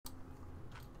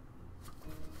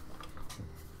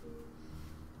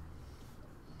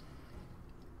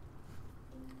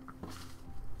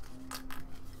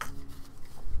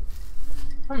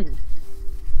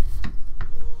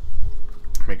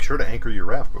sure to anchor your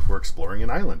raft before exploring an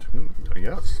island.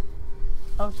 Yes.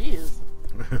 Oh, jeez.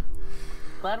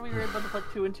 Glad we were able to put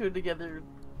two and two together,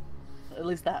 at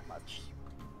least that much.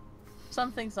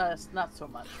 Some things not so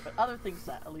much, but other things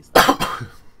that at least that much.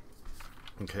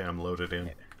 Okay, I'm loaded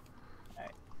in.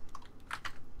 Alright.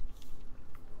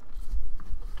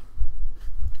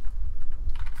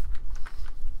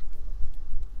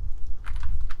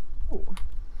 Ooh.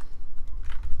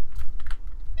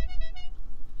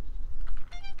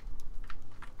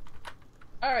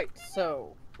 Alright,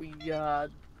 so we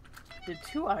did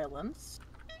 2 islands.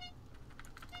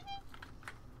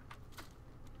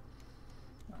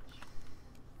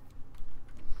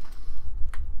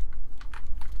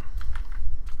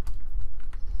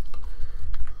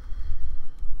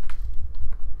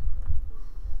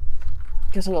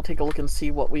 Guess I'll take a look and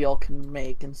see what we all can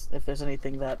make and if there's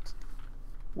anything that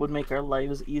would make our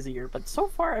lives easier. But so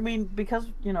far, I mean, because,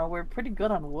 you know, we're pretty good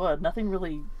on wood, nothing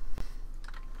really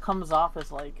comes off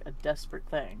as like a desperate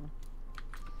thing.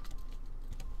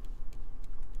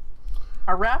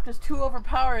 Our raft is too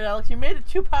overpowered, Alex. You made it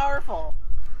too powerful.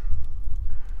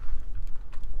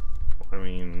 I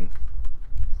mean,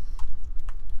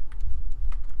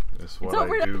 that's what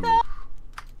I do.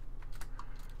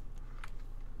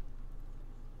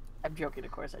 I'm joking,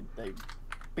 of course. I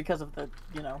because of the,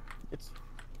 you know, it's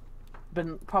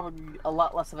been probably a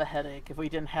lot less of a headache if we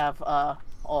didn't have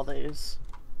all these.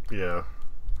 Yeah.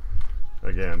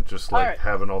 Again, just like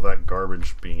having all that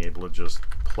garbage, being able to just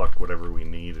pluck whatever we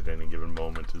need at any given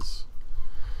moment is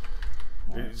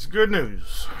good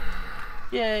news.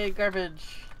 Yay,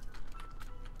 garbage.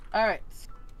 Alright.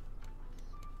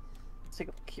 Let's take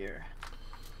a look here.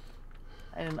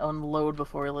 I didn't unload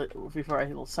before I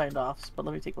signed off, but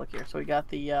let me take a look here. So we got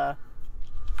the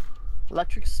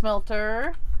electric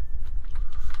smelter,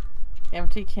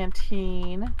 empty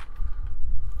canteen.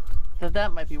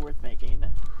 That might be worth making.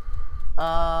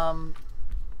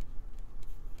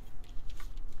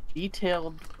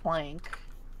 Detailed plank.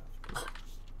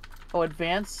 Oh,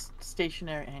 advanced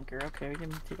stationary anchor. Okay, we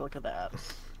can take a look at that.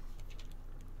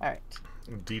 Alright.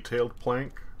 Detailed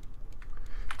plank?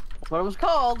 That's what it was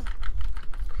called.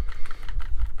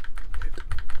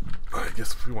 I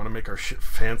guess if we want to make our shit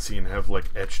fancy and have like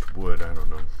etched wood, I don't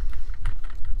know.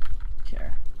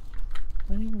 Here.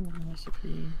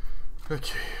 Recipe.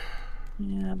 Okay.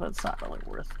 Yeah, but it's not really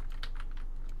worth.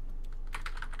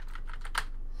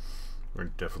 We're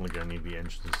definitely gonna need the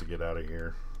engines to get out of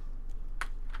here.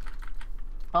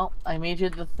 Well, I made you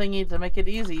the thingy to make it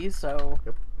easy, so.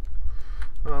 Yep.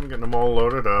 Well, I'm getting them all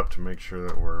loaded up to make sure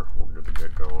that we're good to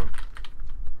get going.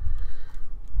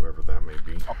 Whoever that may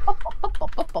be.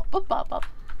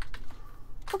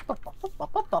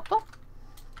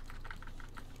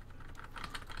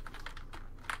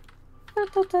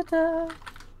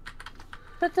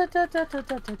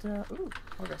 Ooh,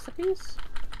 more recipes?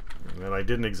 And I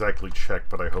didn't exactly check,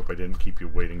 but I hope I didn't keep you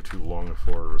waiting too long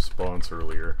for a response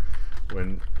earlier.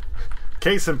 When,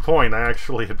 case in point, I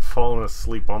actually had fallen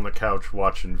asleep on the couch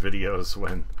watching videos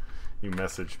when you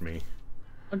messaged me.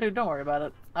 Oh, dude, don't worry about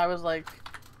it. I was like...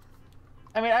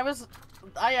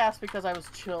 I asked because I was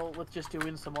chill with just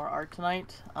doing some more art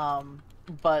tonight, and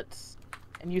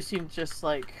you seemed just,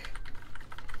 like,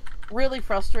 really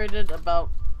frustrated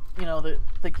about, you know,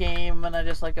 the game, and I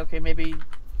just like, okay, maybe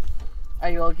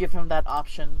I will give him that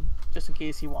option, just in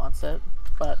case he wants it,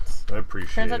 but... I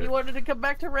appreciate it. Turns out you wanted to come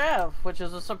back to Rev, which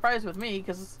is a surprise with me,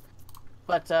 because...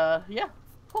 But, yeah,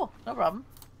 cool, no problem.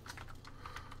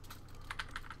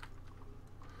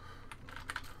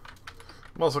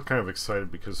 I'm also kind of excited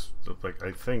because, like,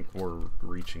 I think we're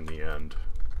reaching the end.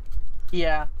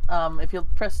 Yeah, if you'll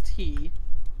press T,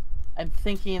 I'm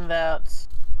thinking that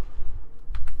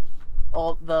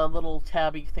all the little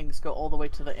tabby things go all the way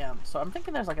to the end. So I'm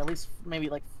thinking there's like at least maybe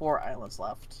like 4 islands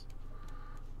left.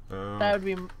 That would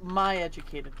be my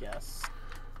educated guess.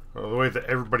 Well, the way that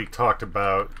everybody talked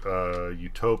about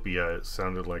Utopia, it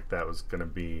sounded like that was going to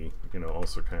be, you know,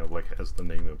 also kind of like, as the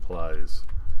name implies,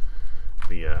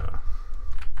 the,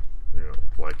 you know,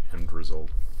 like, end result.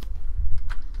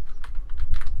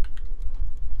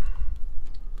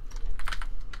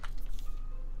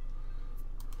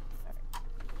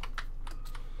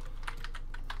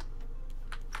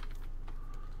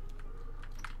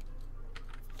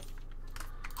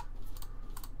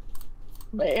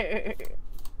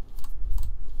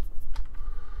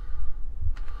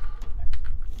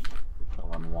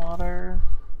 Fill in water.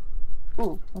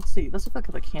 Ooh, let's see. Let's look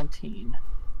at the canteen.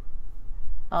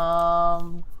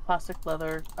 Plastic,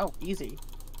 leather. Oh, easy.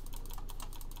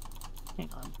 Hang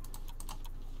on.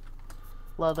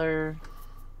 Leather.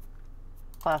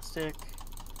 Plastic.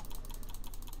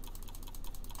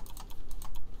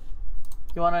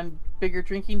 You want a bigger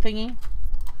drinking thingy?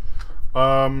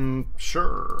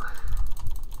 Sure.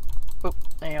 Oh,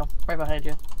 there you go. Right behind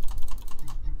you.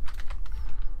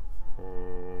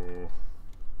 Oh.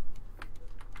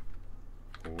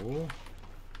 Oh.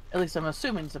 At least I'm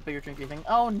assuming it's a bigger drinking thing.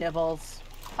 Oh, Nibbles.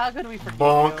 How could we forget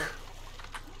Bonk. you?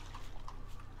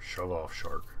 Shove off,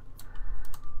 shark.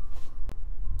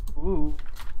 Ooh.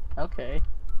 Okay.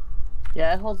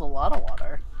 Yeah, it holds a lot of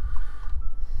water.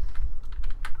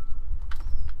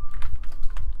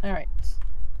 Alright.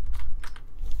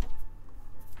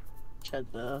 Shed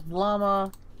the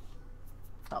llama.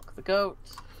 Milk the goat.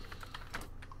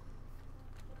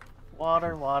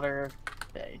 Water, water.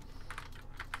 Okay.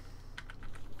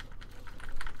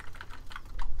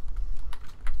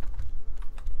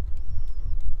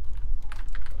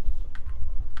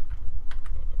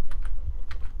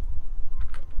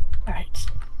 Alright.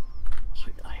 What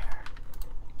should we go here?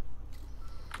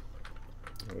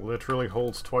 It literally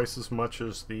holds twice as much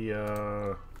as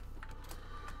the,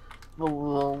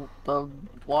 The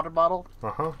water bottle?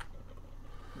 Uh-huh.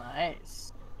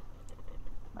 Nice.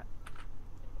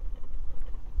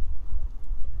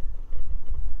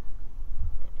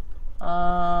 What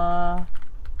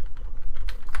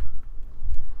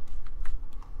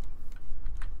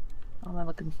am I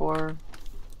looking for?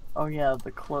 Oh yeah,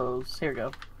 the clothes. Here we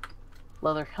go.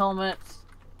 Leather helmet.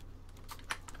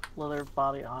 Leather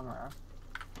body armor.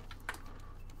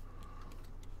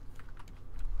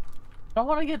 I don't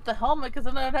want to get the helmet because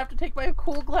then I'd have to take my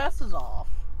cool glasses off.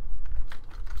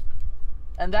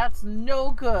 And that's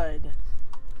no good.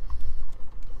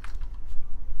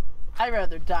 I'd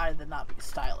rather die than not be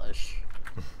stylish.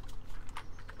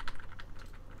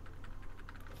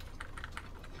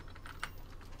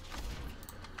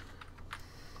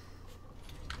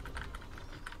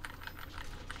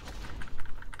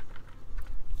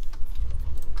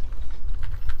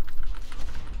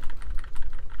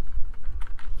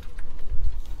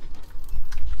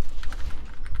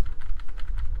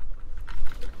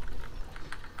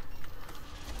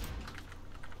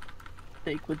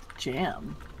 Steak with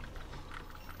jam.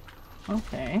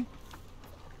 Okay.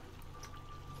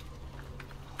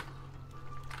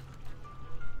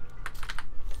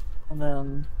 And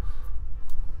then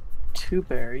 2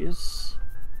 berries.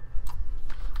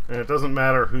 And it doesn't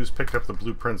matter who's picked up the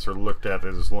blueprints or looked at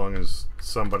it, as long as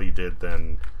somebody did,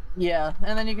 then... Yeah,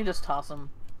 and then you can just toss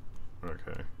them.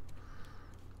 Okay.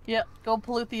 Yep, go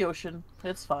pollute the ocean.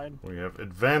 It's fine. We have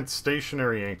advanced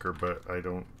stationary anchor, but I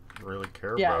don't really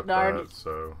care about no, that,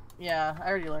 so... Yeah, I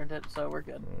already learned it, so we're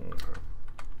good. Okay.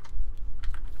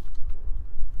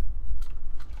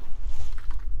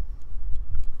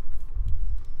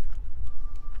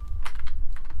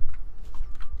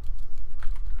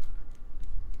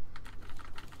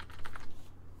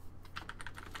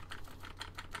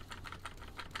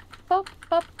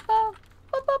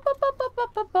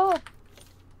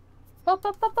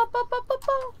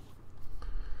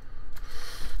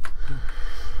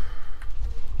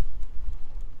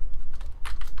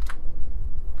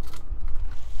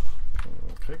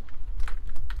 Okay.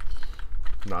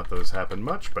 Not those happen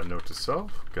much, but note to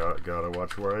self: gotta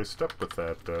watch where I step with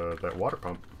that water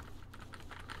pump.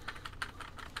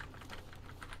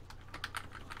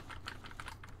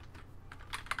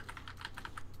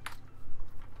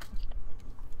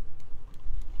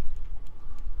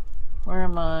 Where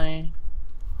am I?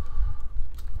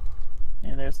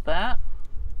 Yeah, there's that.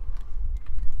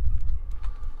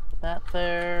 Put that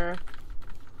there.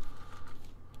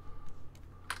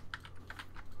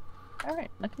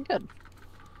 Alright, looking good.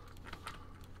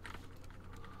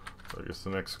 So I guess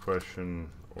the next question,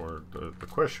 or the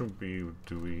question would be,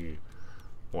 do we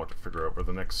want to figure out where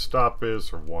the next stop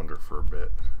is, or wander for a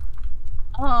bit?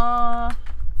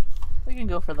 We can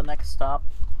go for the next stop.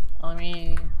 Let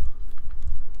me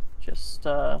just,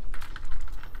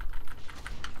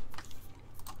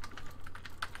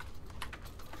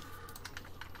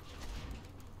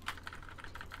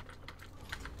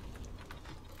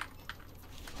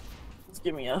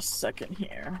 give me a second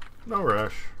here. No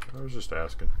rush. I was just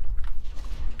asking.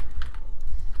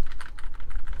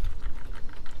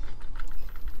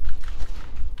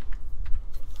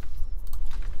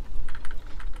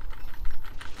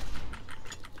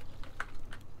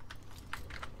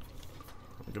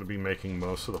 I'm going to be making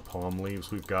most of the palm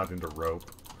leaves we've got into rope.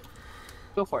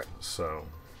 Go for it. So,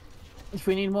 if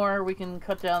we need more, we can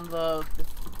cut down the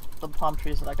palm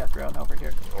trees that I got grown over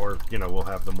here. Or, you know, we'll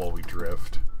have them while we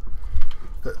drift.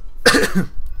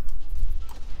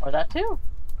 Or that too.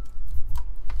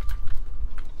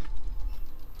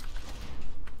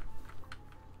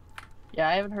 Yeah,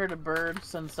 I haven't heard a bird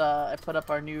since I put up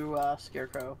our new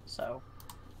scarecrow, so...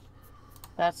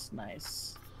 That's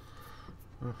nice.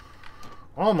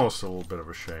 Almost a little bit of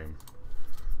a shame.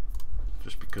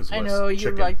 Just because I less know, you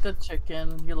chicken. like the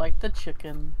chicken. You like the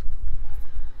chicken.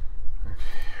 Okay.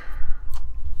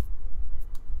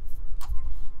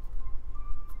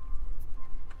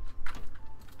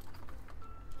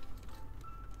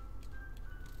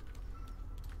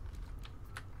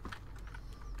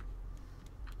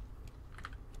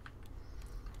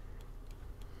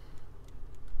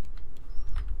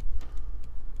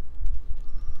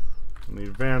 And the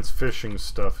advanced fishing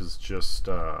stuff is just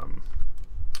for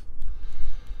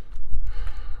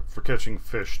catching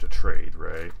fish to trade,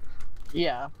 right?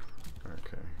 Yeah.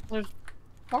 Okay. There's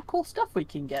more cool stuff we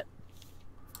can get.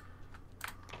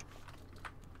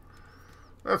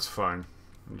 That's fine.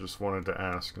 I just wanted to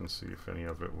ask and see if any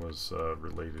of it was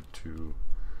related to,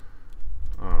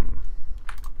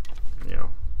 you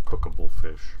know, cookable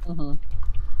fish. Mm-hmm.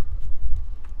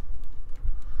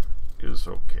 Is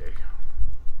okay.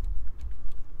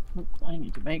 I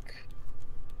need to make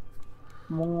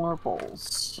more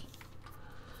bowls.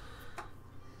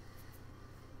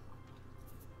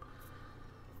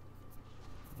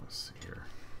 Let's see here.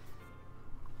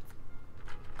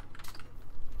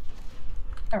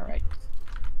 All right.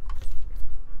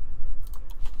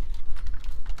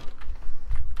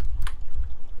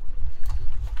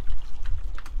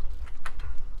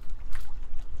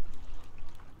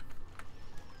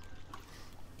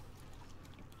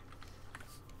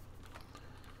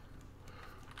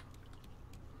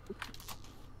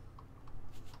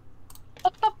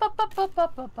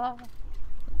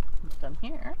 Done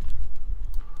here.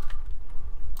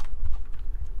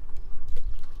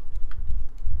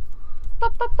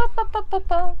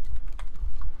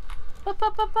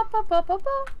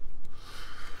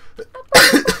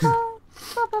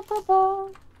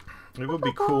 It would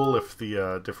be cool if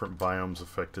the different biomes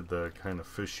affected the kind of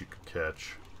fish you could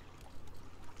catch.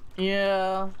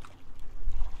 Yeah.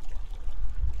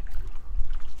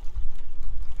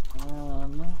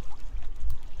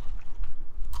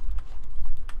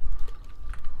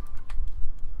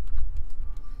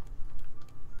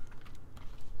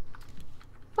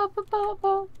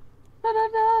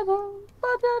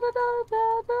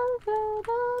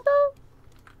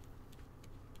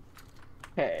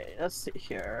 Okay, let's see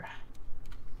here.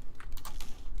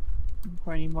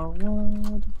 I need more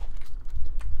wood.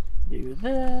 Do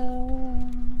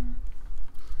that.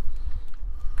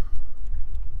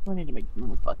 I need to make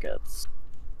more buckets.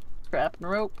 Scrap and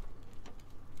rope.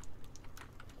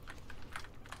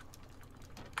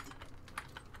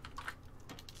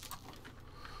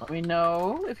 Let me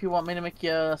know if you want me to make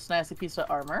you a snazzy piece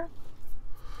of armor.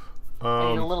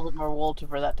 I need a little bit more wool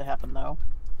for that to happen, though.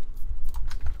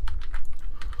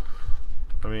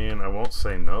 I mean, I won't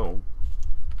say no.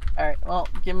 Alright, well,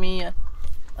 give me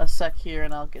a sec here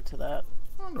and I'll get to that.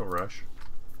 Oh, no rush.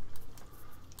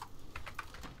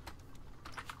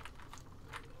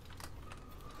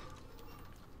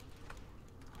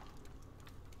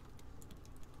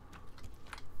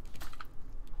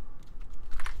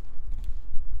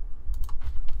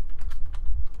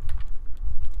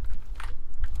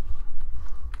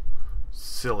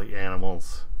 Silly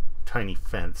animals. Tiny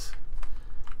fence.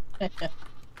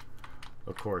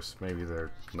 Of course, maybe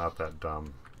they're not that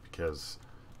dumb, because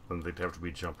then they'd have to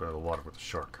be jumping in the water with a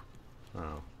shark.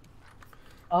 Oh.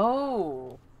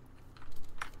 Oh.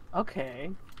 Okay.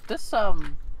 This,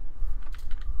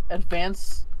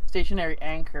 advanced stationary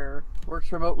anchor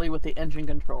works remotely with the engine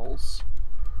controls.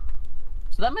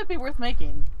 So that might be worth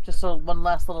making. Just so one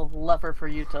last little lever for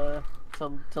you to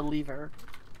lever.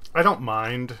 I don't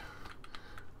mind.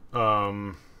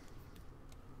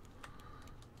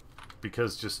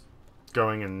 Because just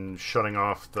going and shutting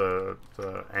off the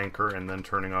anchor and then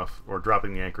turning off, or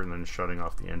dropping the anchor and then shutting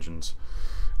off the engines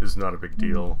is not a big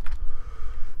deal.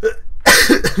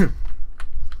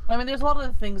 I mean, there's a lot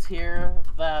of things here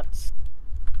that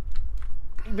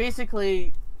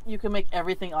basically you can make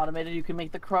everything automated. You can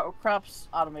make the crops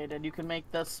automated. You can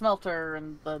make the smelter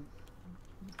and the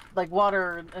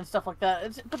water and stuff like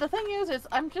that. But the thing is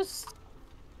I'm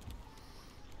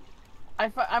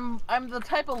the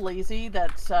type of lazy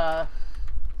that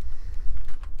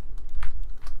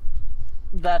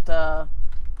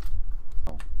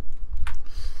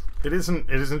It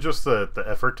isn't just the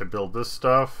effort to build this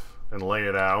stuff and lay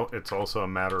it out. It's also a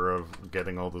matter of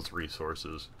getting all those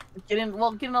resources. getting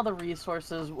all the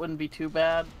resources wouldn't be too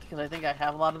bad because I think I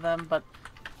have a lot of them. But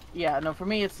yeah, no, for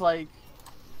me it's like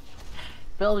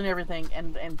building everything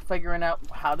and figuring out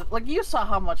how to, like, you saw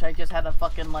how much I just had to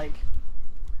fucking like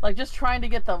just trying to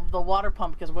get the water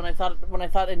pump, because when I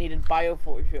thought it needed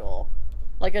biofuel.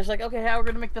 Like, it's like, okay, how are we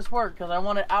going to make this work? Because I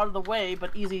want it out of the way, but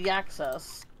easy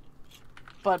access.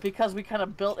 But because we kind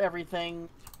of built everything,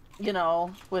 you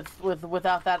know,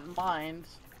 without that in mind,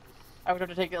 I would have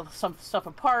to take some stuff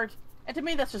apart. And to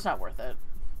me, that's just not worth it.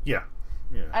 Yeah.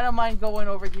 Yeah. I don't mind going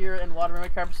over here and watering my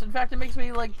carpets. In fact, it makes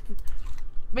me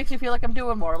feel like I'm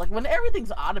doing more. Like, when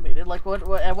everything's automated, like,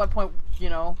 at what point, you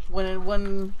know, what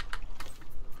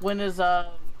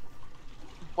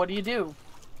do you do?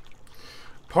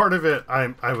 Part of it,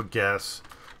 I would guess,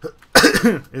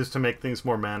 is to make things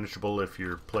more manageable if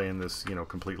you're playing this, you know,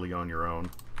 completely on your own.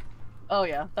 Oh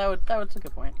yeah, that would a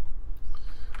good point.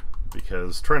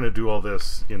 Because trying to do all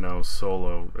this, you know,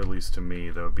 solo, at least to me,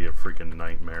 that would be a freaking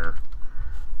nightmare.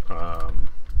 Oh,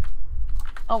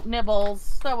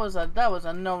 Nibbles, that was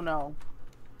a no-no.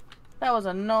 That was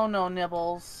a no-no,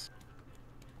 Nibbles.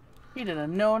 He did a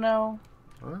no-no.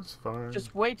 Well, that's fine.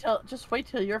 Just wait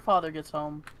till your father gets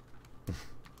home.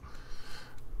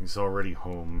 He's already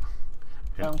home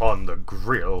and on the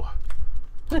grill.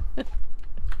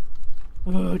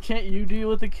 Oh, can't you deal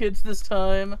with the kids this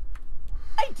time?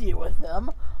 I deal with them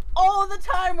all the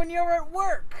time when you're at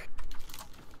work.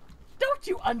 Don't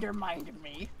you undermine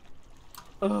me.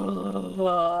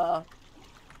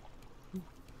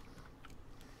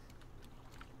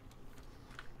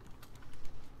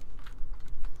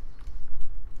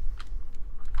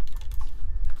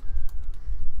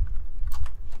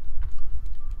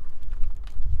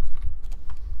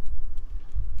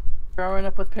 Growing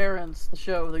Up with Parents, the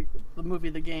show, the movie,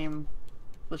 the game,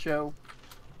 the show.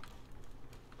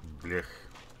 Blech.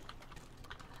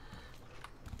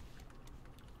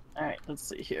 Alright, let's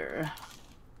see here.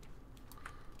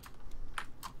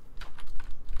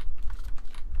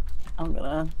 I'm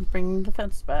gonna bring the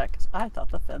fence back, because I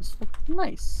thought the fence looked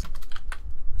nice.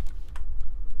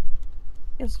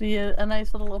 Gives me a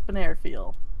nice little open air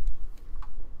feel.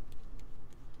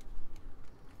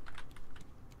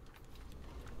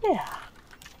 Yeah.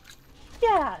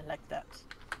 Yeah, I like that.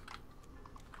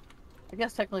 I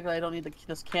guess technically I don't need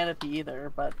this canopy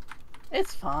either, but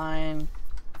it's fine.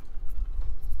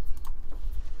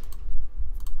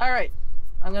 Alright.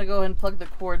 I'm gonna go ahead and plug the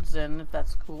cords in, if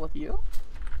that's cool with you.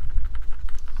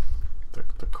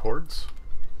 The cords?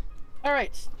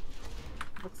 Alright.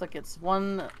 Looks like it's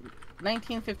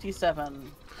 1957.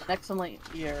 An excellent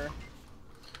year.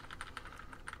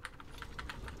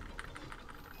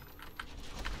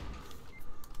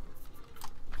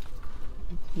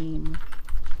 Team.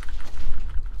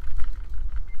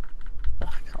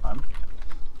 Ugh, come on.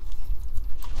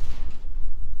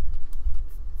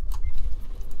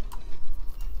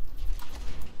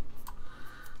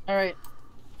 Alright.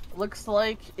 Looks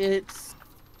like it's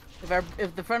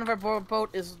if the front of our boat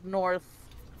is north,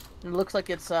 it looks like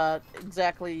it's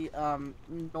exactly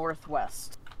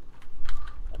northwest.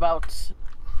 About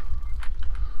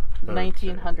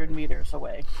 1900 meters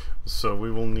away. So we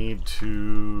will need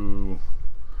to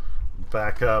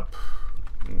back up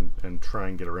and try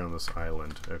and get around this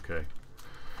island. Okay.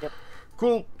 Yep.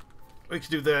 Cool. We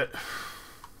can do that.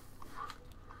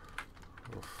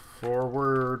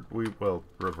 Forward,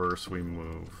 reverse we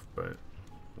move, but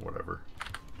whatever.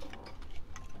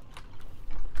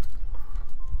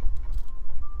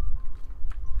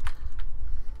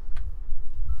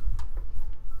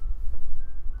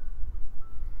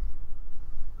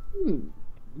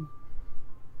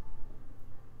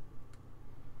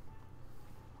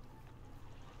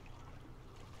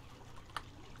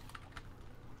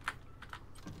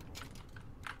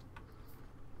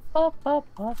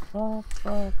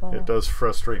 It does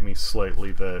frustrate me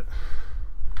slightly that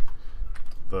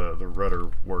the rudder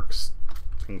works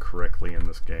incorrectly in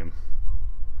this game.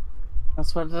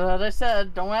 That's what I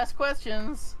said. Don't ask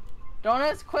questions. Don't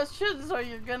ask questions or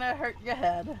you're gonna hurt your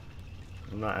head.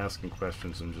 I'm not asking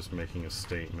questions, I'm just making a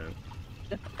statement.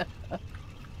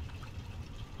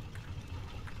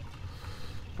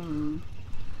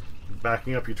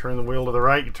 Backing up, you turn the wheel to the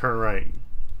right, you turn right.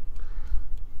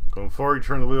 Going forward, you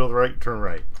turn the wheel to the right, you turn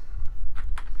right.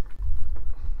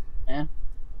 Yeah.